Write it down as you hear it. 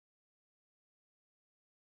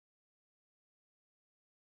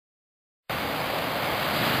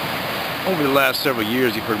Over the last several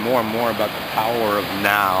years, you've heard more and more about the power of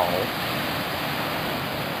now.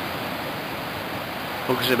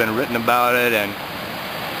 Books have been written about it and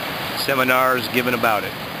seminars given about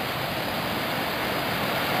it.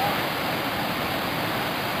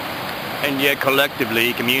 And yet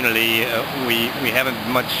collectively, communally, we haven't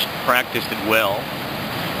much practiced it well.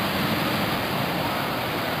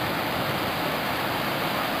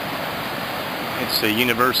 It's a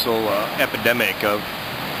universal epidemic of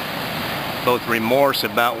both remorse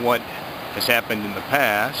about what has happened in the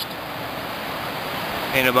past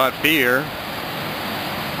and about fear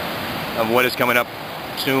of what is coming up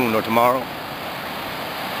soon or tomorrow.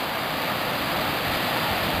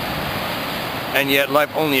 And yet life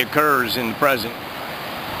only occurs in the present.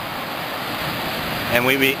 And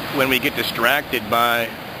when we get distracted by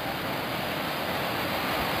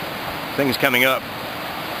things coming up,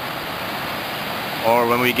 or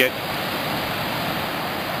when we get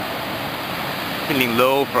feeling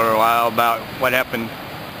low for a while about what happened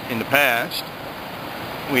in the past,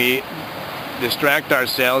 we distract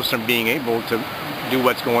ourselves from being able to do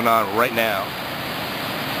what's going on right now.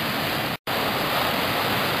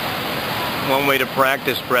 One way to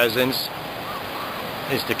practice presence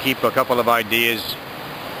is to keep a couple of ideas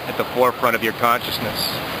at the forefront of your consciousness.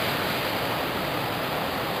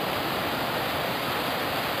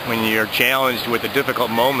 When you're challenged with a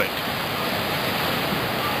difficult moment,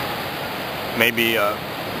 maybe a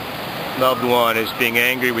loved one is being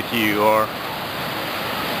angry with you, or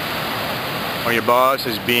your boss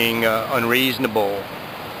is being unreasonable,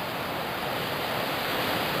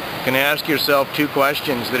 you can ask yourself two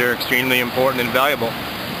questions that are extremely important and valuable.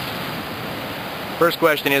 First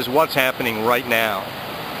question is, what's happening right now,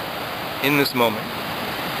 in this moment?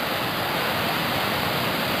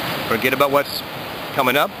 Forget about what's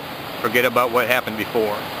coming up, forget about what happened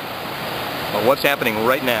before. But what's happening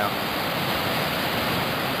right now?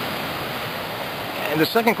 And the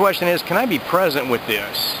second question is, can I be present with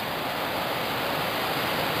this?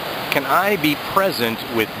 Can I be present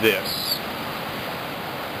with this?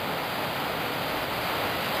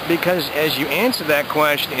 Because as you answer that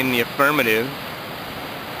question in the affirmative,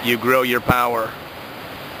 you grow your power.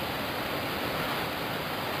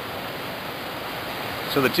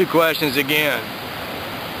 So the two questions again.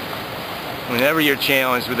 Whenever you're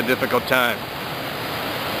challenged with a difficult time,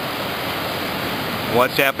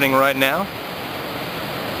 what's happening right now?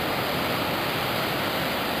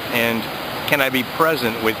 And can I be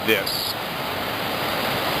present with this?